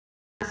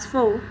Class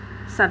 4,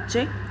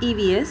 Subject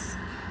EVS,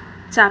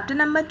 Chapter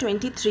number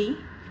 23,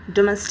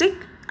 Domestic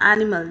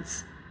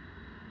Animals.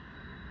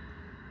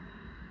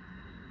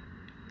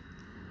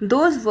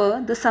 Those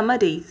were the summer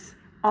days.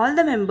 All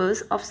the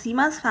members of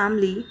Seema's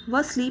family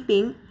were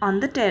sleeping on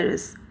the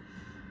terrace.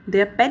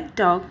 Their pet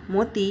dog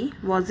Moti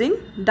was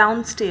in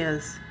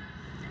downstairs.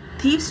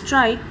 Thieves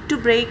tried to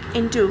break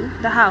into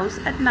the house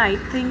at night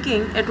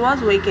thinking it was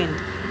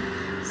vacant.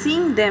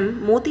 Seeing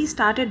them, Moti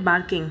started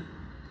barking.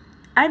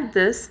 At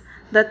this,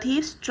 the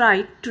thieves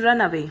tried to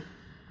run away.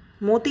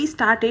 Moti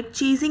started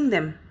chasing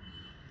them.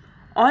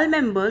 All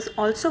members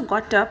also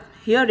got up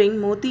hearing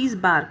Moti's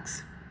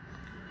barks.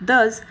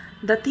 Thus,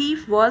 the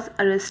thief was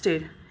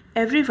arrested.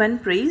 Everyone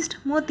praised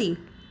Moti.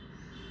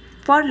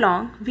 For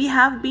long, we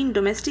have been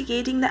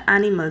domesticating the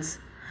animals.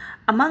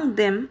 Among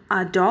them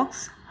are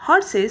dogs,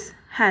 horses,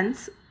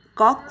 hens,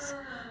 cocks,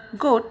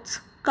 goats,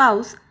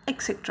 cows,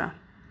 etc.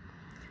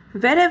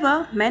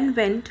 Wherever men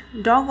went,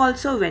 dog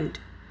also went.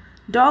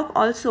 Dog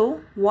also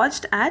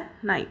watched at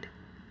night.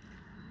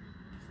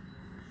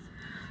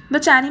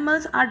 Which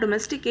animals are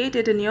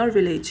domesticated in your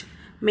village?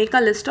 Make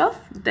a list of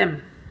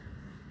them.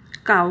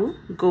 Cow,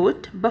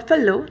 goat,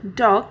 buffalo,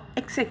 dog,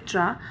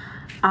 etc.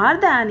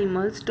 are the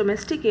animals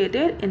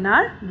domesticated in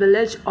our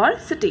village or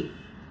city.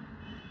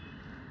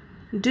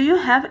 Do you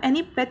have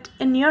any pet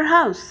in your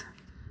house?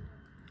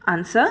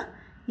 Answer: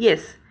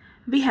 yes,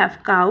 we have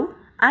cow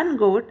and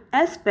goat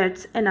as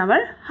pets in our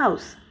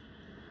house.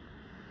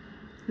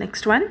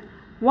 Next one.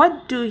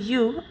 What do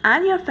you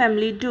and your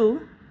family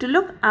do to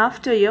look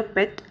after your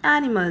pet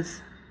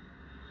animals?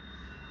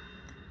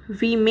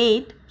 We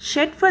made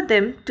shed for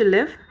them to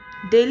live,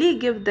 daily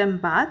give them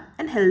bath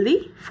and healthy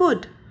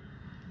food.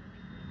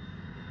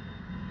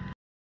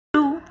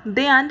 Do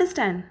they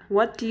understand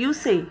what you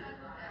say?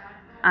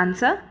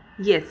 Answer: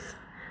 yes,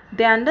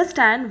 they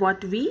understand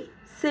what we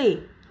say.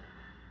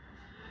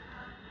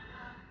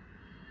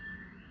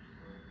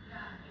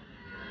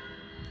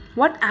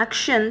 What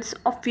actions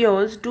of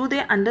yours do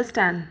they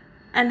understand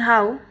and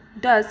how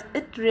does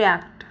it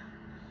react?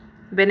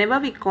 Whenever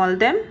we call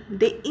them,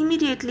 they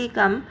immediately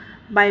come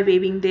by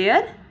waving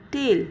their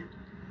tail.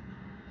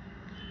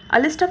 A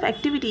list of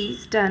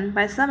activities done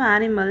by some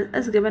animal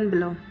is given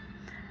below.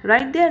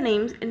 Write their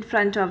names in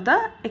front of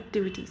the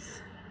activities.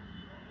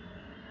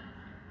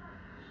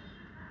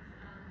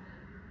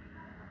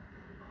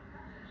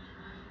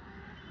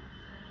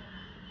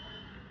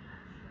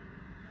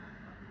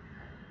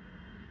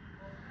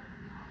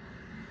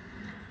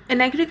 In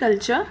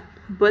agriculture,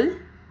 bull.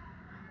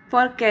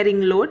 For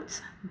carrying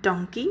loads,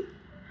 donkey.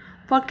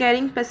 For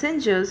carrying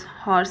passengers,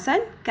 horse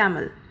and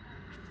camel.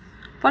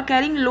 For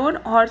carrying load,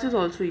 horse is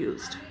also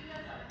used.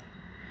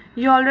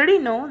 You already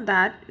know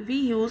that we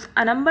use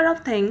a number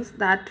of things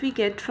that we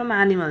get from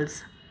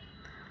animals.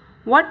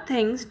 What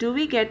things do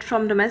we get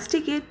from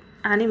domesticated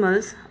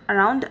animals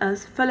around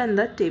us? Fill in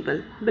the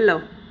table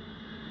below.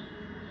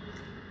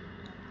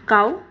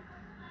 Cow,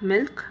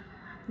 milk.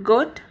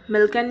 Goat,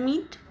 milk and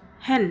meat.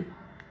 Hen,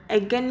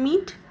 egg and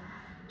meat.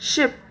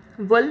 Sheep,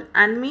 wool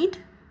and meat.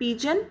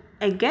 Pigeon,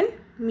 egg and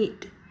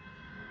meat.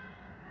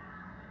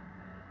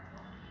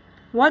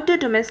 What do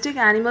domestic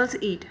animals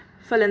eat?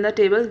 Fill in the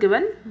table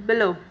given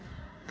below.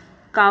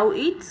 Cow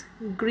eats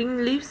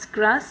green leaves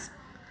grass.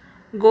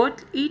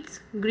 Goat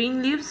eats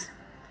green leaves.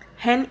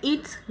 Hen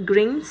eats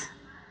grains.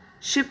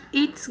 Sheep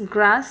eats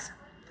grass.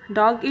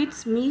 Dog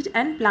eats meat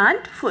and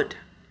plant food.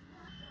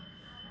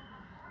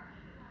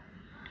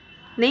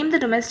 Name the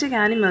domestic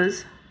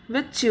animals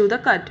which chew the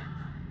cud.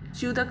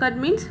 Chew the cud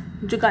means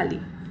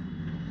jugali.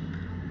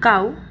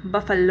 Cow,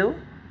 buffalo,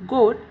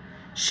 goat,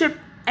 sheep,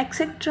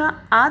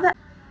 etc. are the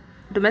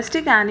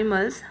domestic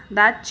animals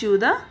that chew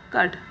the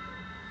cud.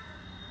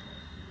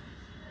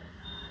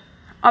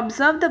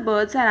 Observe the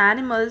birds and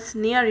animals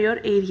near your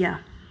area.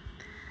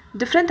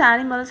 Different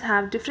animals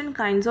have different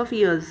kinds of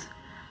ears.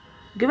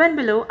 Given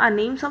below are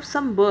names of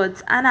some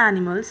birds and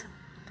animals.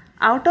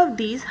 Out of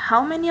these,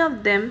 how many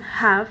of them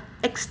have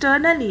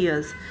external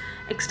ears?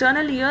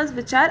 External ears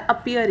which are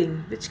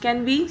appearing, which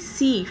can we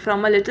see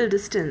from a little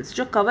distance,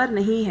 जो cover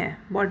नहीं है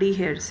body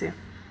hair से.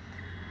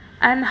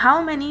 And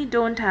how many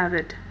don't have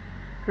it?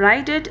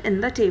 Write it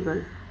in the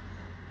table.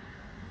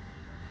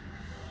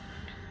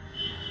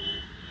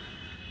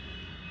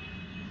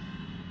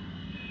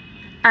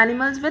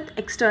 Animals with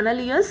external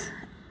ears,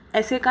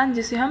 ऐसे कान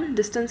जिसे हम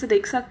distance से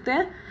देख सकते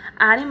हैं.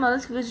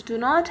 Animals which do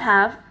not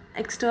have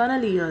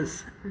external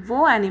ears,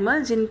 वो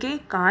animal जिनके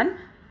कान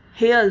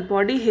hairs,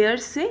 body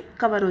hairs से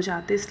cover हो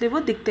जाते, इसलिए वो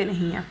दिखते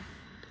नहीं हैं.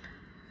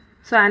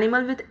 So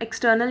animal with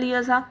external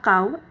ears are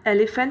cow,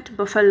 elephant,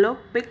 buffalo,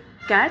 pig,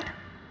 cat.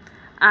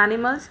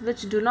 Animals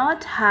which do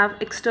not have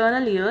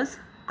external ears,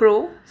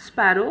 crow,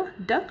 sparrow,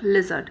 duck,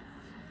 lizard.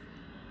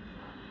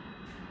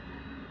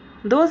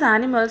 Those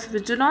animals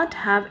which do not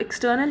have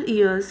external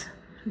ears,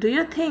 do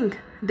you think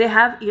they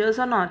have ears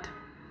or not?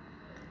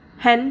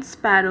 Hen,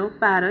 sparrow,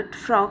 parrot,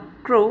 frog,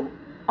 crow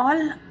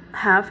all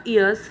have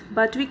ears,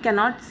 but we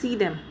cannot see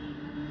them.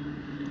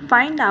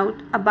 Find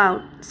out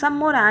about some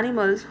more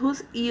animals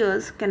whose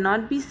ears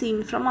cannot be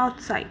seen from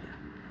outside.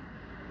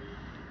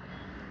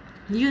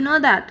 You know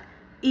that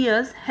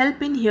ears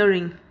help in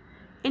hearing.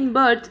 In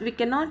birds, we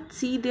cannot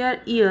see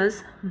their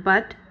ears,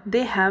 but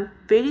they have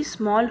very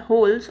small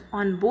holes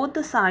on both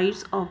the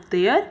sides of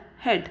their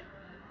head.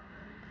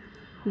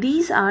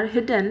 These are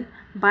hidden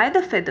by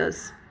the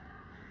feathers.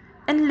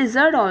 In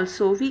lizard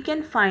also, we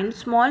can find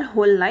small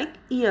hole-like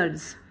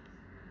ears.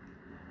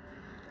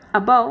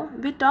 Above,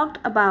 we talked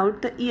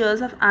about the ears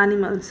of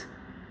animals.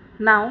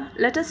 Now,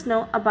 let us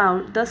know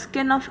about the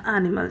skin of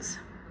animals.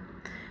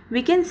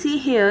 We can see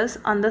hairs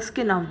on the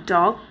skin of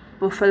dog,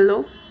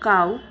 buffalo,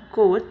 cow,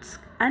 goats,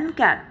 and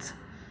cats.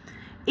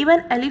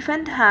 Even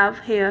elephants have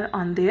hair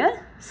on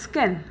their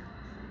skin.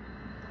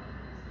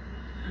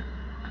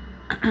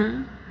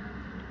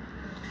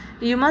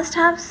 You must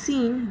have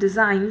seen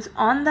designs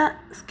on the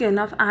skin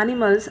of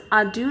animals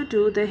are due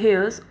to the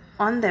hairs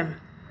on them.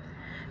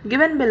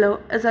 Given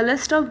below is a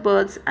list of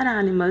birds and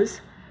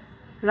animals.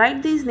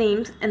 Write these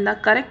names in the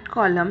correct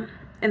column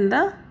in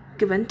the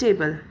given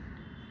table.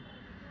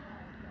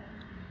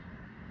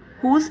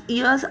 Whose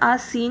ears are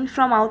seen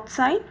from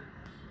outside?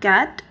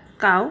 Cat,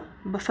 cow,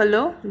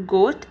 buffalo,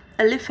 goat,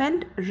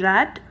 elephant,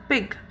 rat,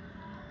 pig.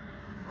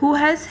 Who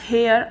has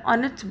hair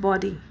on its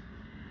body?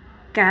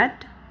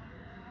 Cat,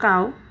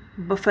 cow,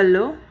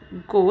 buffalo,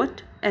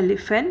 goat,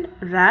 elephant,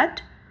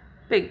 rat,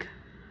 pig.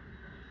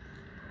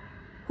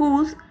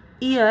 Whose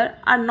ears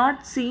are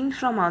not seen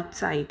from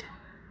outside?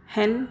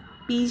 Hen,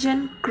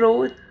 pigeon,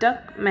 crow,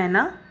 duck,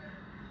 myna.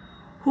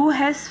 Who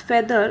has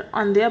feather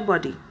on their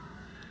body?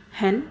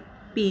 Hen,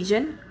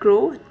 pigeon,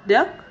 crow,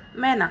 duck,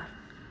 myna.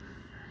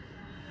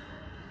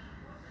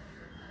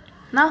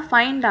 Now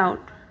find out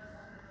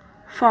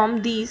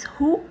from these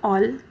who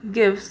all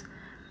gives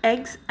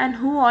eggs and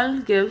who all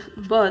gives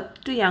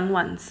birth to young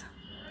ones.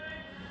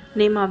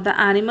 Name of the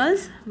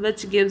animals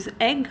which gives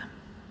egg: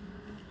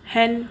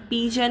 hen,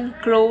 pigeon,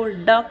 crow,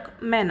 duck,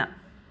 myna.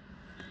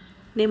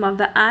 Name of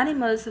the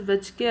animals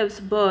which gives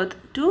birth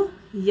to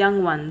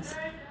young ones: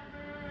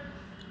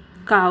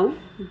 cow,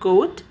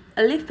 goat,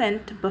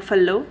 elephant,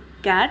 buffalo,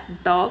 cat,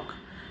 dog,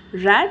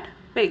 rat,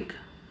 pig.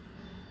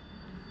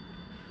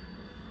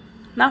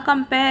 Now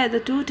compare the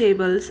two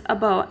tables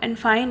above and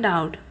find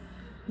out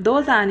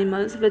those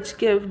animals which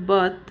give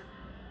birth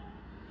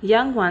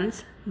young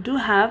ones do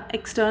have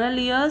external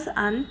ears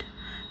and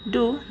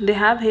do they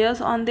have hairs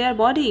on their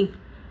body.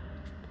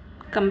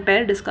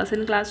 Compare, discuss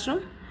in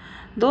classroom.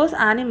 Those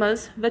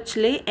animals which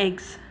lay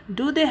eggs,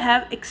 do they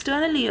have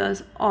external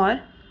ears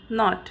or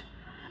not?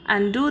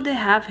 And do they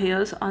have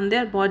hairs on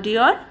their body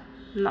or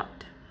not?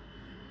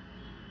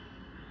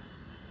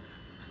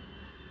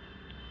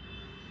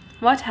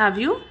 What have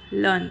you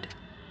learned?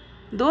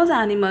 Those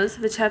animals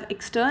which have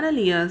external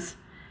ears,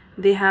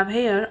 they have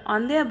hair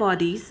on their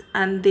bodies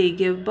and they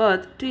give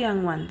birth to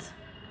young ones.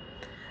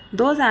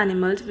 Those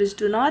animals which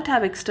do not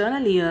have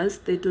external ears,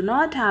 they do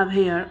not have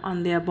hair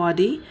on their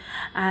body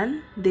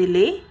and they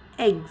lay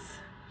eggs.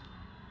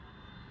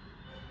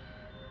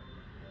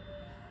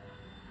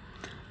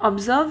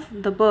 Observe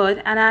the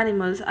bird and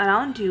animals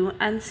around you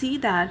and see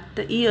that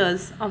the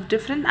ears of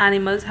different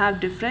animals have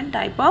different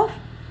type of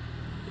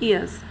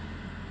ears.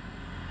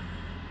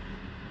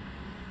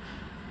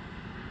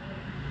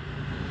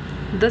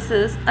 This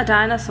is a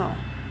dinosaur.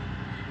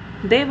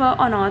 They were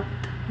on Earth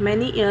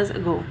many years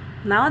ago.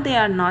 Now they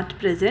are not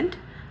present.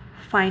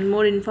 Find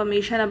more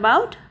information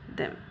about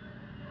them.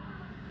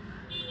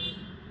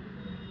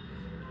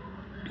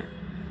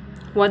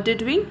 What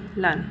did we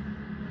learn?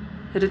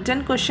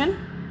 Written question.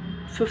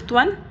 Fifth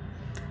one.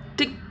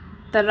 Tick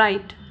the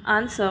right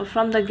answer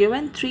from the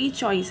given three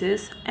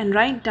choices and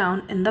write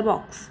down in the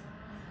box.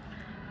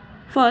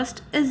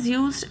 First is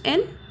used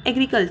in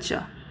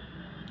agriculture.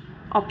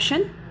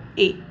 Option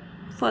A.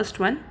 First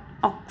one,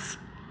 ox.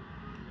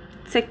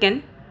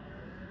 Second,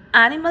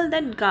 animal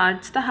that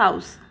guards the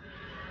house.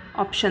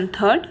 Option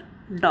third,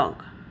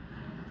 dog.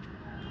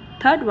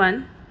 Third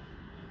one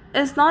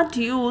is not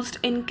used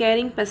in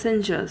carrying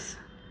passengers.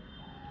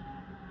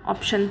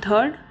 Option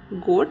third,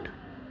 goat.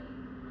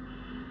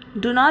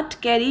 Do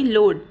not carry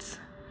loads.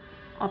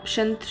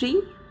 Option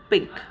 3,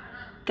 pig.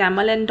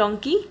 Camel and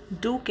donkey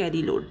do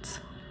carry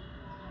loads.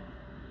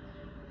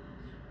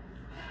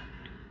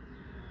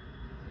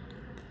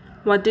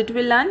 What did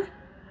we learn?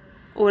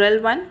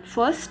 Oral 1.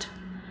 First,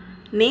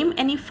 name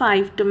any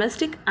 5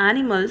 domestic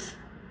animals.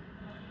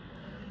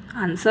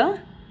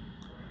 Answer.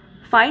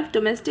 5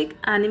 domestic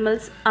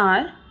animals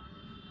are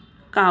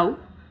cow,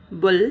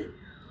 bull,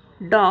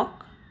 dog,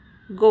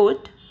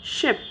 goat,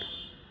 sheep.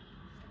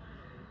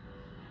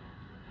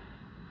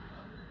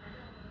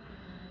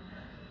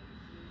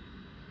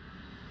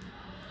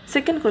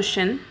 Second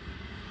question,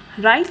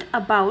 write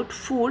about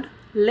food,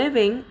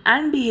 living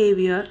and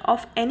behavior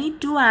of any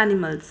 2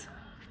 animals.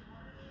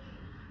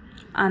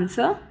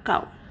 Answer,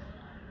 cow.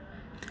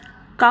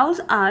 Cows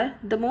are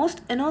the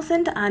most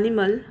innocent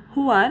animal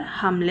who are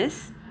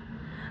harmless.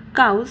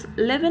 Cows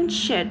live in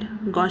shed,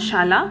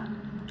 gaushala,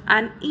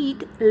 and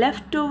eat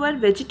leftover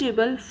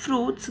vegetable,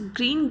 fruits,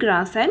 green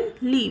grass and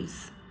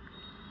leaves.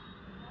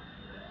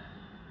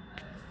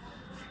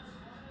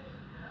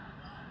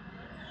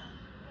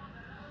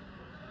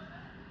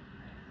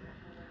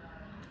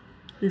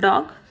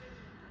 Dog.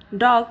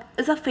 Dog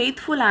is a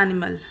faithful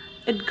animal.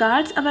 It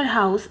guards our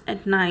house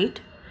at night.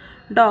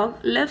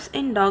 Dog lives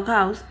in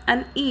doghouse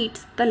and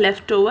eats the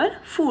leftover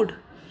food.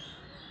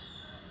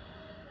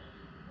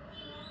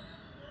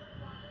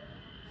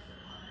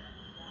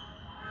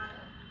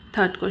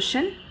 Third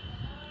question.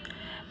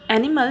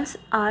 Animals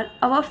are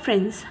our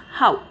friends.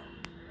 How?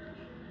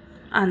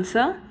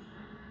 Answer.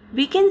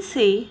 We can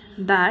say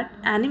that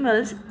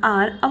animals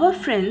are our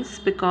friends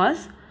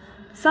because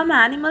some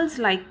animals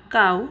like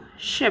cow,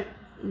 sheep,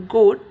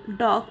 goat,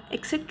 dog,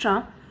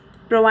 etc.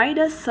 provide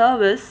us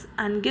service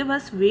and give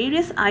us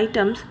various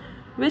items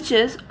which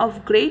is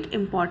of great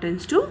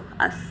importance to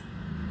us.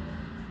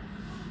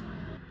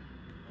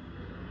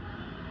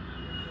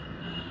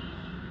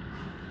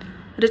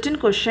 Written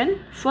question.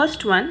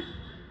 First one.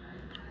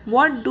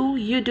 What do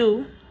you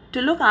do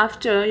to look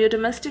after your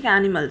domestic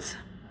animals?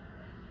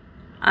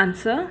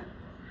 Answer.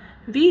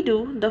 We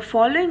do the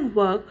following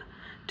work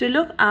to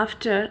look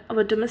after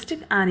our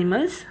domestic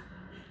animals.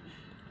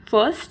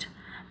 First,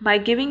 by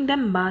giving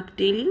them bath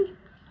daily.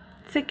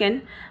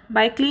 Second,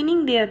 by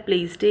cleaning their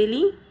place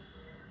daily.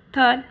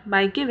 Third,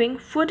 by giving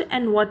food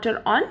and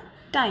water on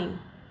time.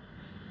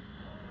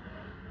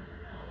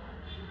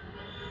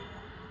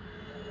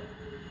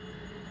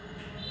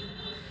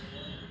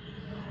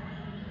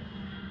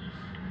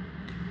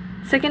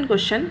 Second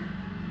question.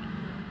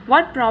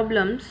 What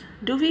problems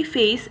do we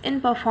face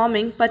in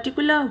performing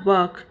particular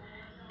work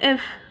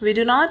if we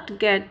do not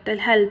get the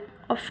help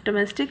of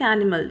domestic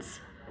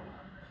animals?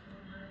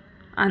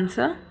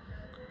 Answer.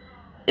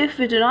 If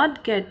we do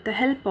not get the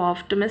help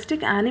of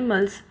domestic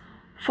animals,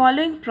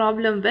 following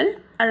problem will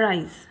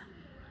arise.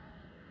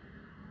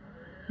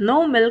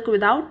 No milk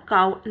without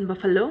cow and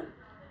buffalo.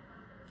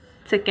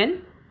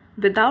 Second,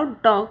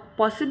 without dog,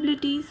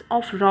 possibilities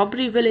of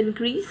robbery will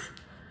increase.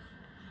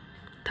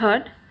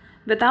 Third,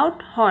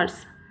 without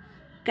horse,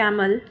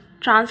 camel,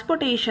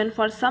 transportation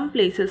for some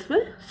places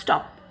will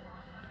stop.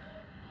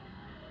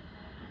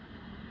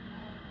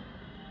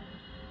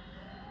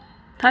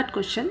 Third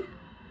question.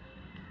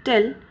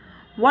 Tell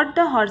what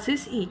the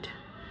horses eat.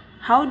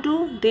 How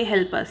do they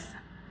help us?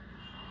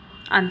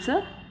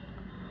 Answer.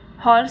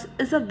 Horse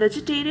is a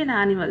vegetarian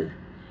animal.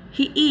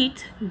 He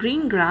eats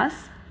green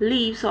grass,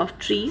 leaves of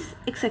trees,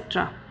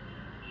 etc.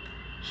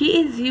 He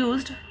is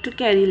used to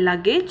carry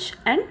luggage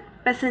and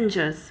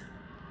passengers.